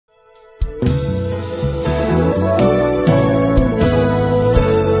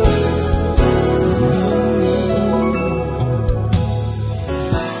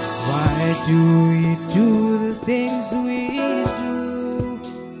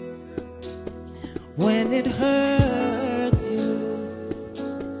it hurts you,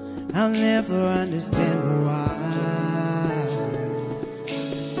 I'll never understand why.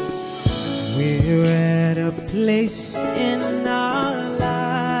 We're at a place in our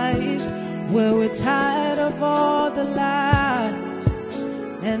lives where we're tired of all the lies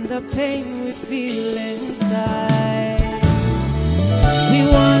and the pain we feel inside. We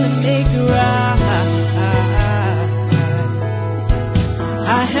want to make it right.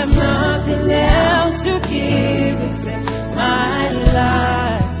 I have nothing else to give except my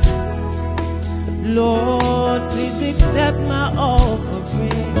life. Lord, please accept my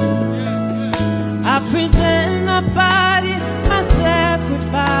offering. I present my body, my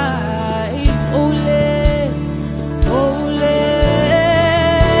sacrifice. Ole, ole,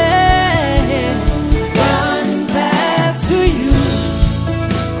 running back to you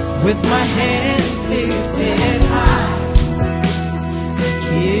with my hands lifted high.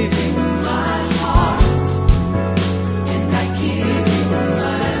 Give you my heart, and I give you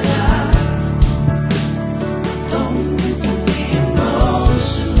my life. Don't need to be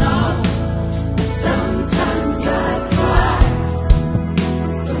emotional, but sometimes I cry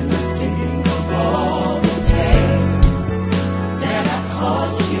when I think of all the pain that I've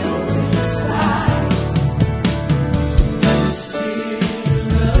caused you inside. You still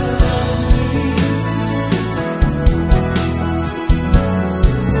love me.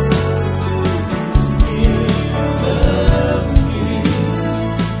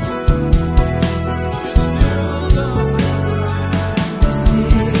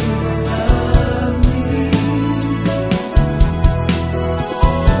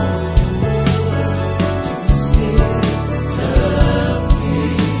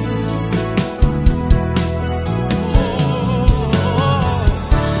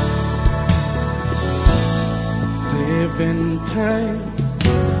 Times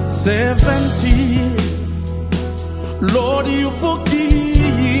 70, Lord, you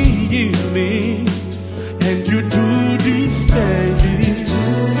forgive me, and you do this thing.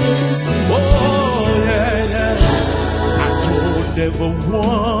 Oh yeah, yeah. I don't ever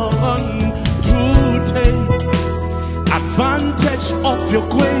want to take advantage of your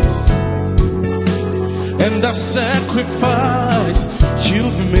grace and the sacrifice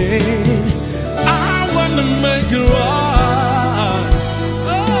you've made. I wanna make it right.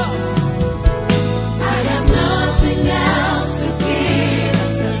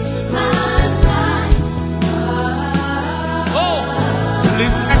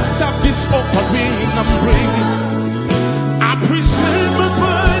 Accept this offering I'm bringing. I present my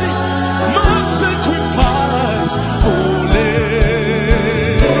body, my sacrifice, holy.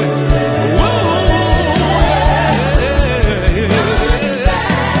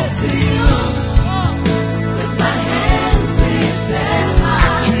 Back to you with my hands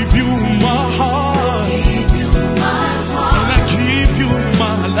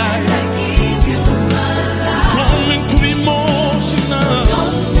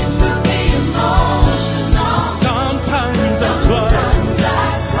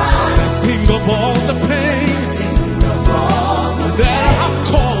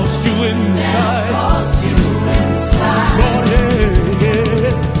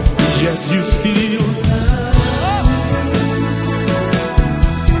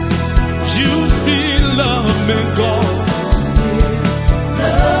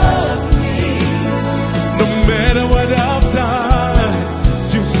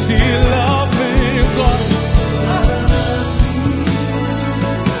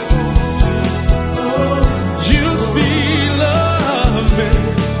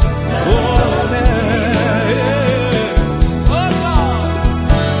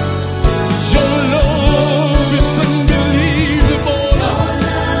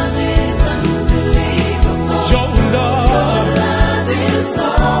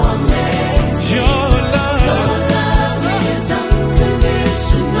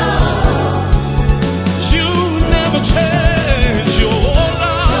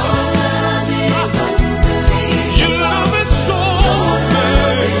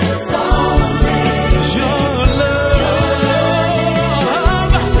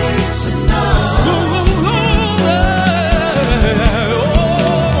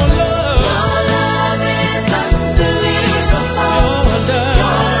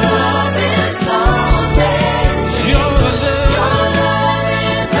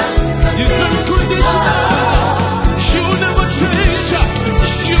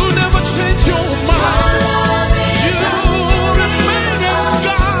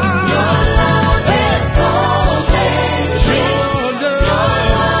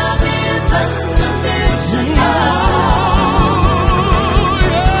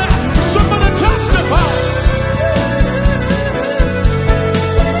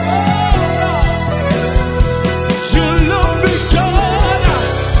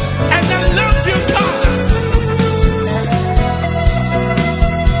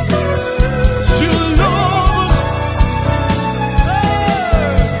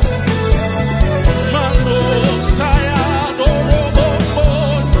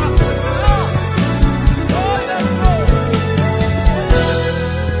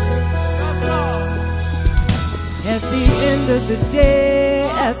of the day,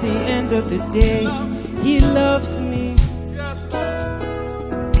 at the end of the day, He loves me.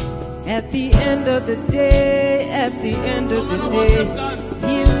 At the end of the day, at the end of the day,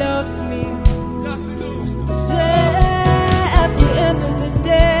 He loves me. Say, at the end of the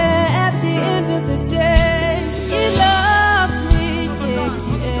day, at the end of the day, He loves me. Yeah.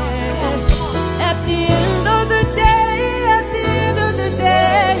 At the end of the day, at the end of the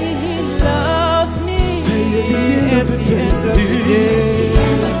day, He loves me. Say at the end of the day, He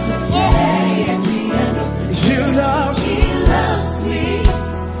loves me.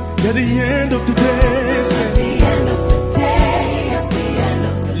 At the end of the day, say, at the end of the day, at the end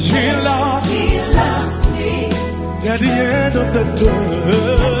of the day, He loves me. At the end of the day, at the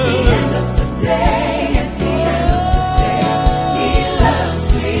end of the day, He loves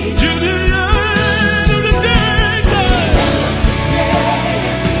me. To the end of the day,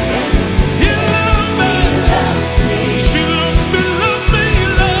 He loves me. She loves me, love me,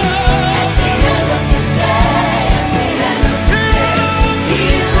 love. At the end of the day, at the end of the day, He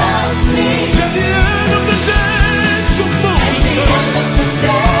loves me. At the end of the day, so much. At the end of the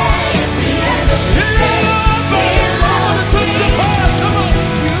day, at the end of the day, He loves me. Come on.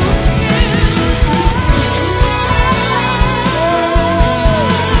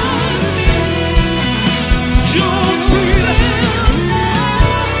 You'll see that.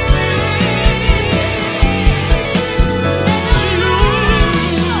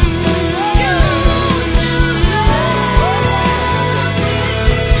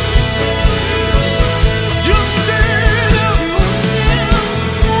 You'll stand up.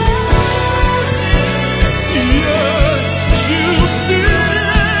 Yeah, you'll stand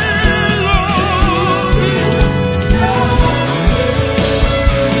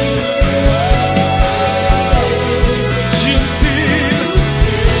You see.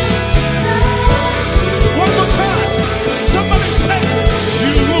 One more time. Somebody say,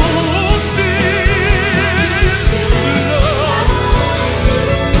 you will stand.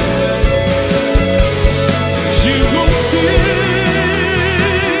 You will stand.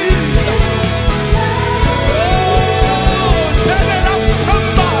 Tell it out,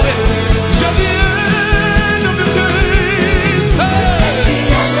 somebody. At the end of the day, say, at the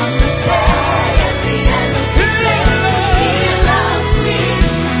end of the day, at the end of the day, He loves me.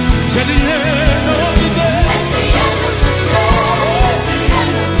 At the end of the day, at the end of the day, at the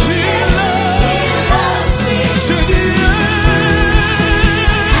end of the day, He loves me. To the end,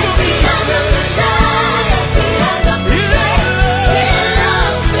 at the end of the day, at the end of the day, He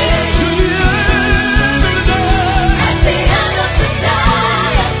loves me. To the end of the day, at the end of the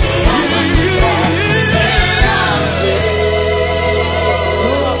day, at the end of the day, He loves me.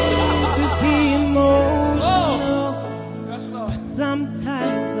 To be emotional, Yes, Lord.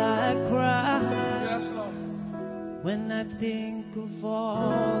 sometimes I cry Yes, Lord. when I think of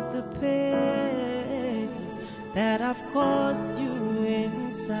all the pain that I've caused you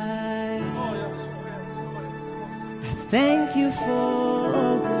inside. Oh, yes, oh, yes, oh, yes. Thank you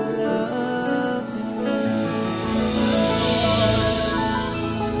for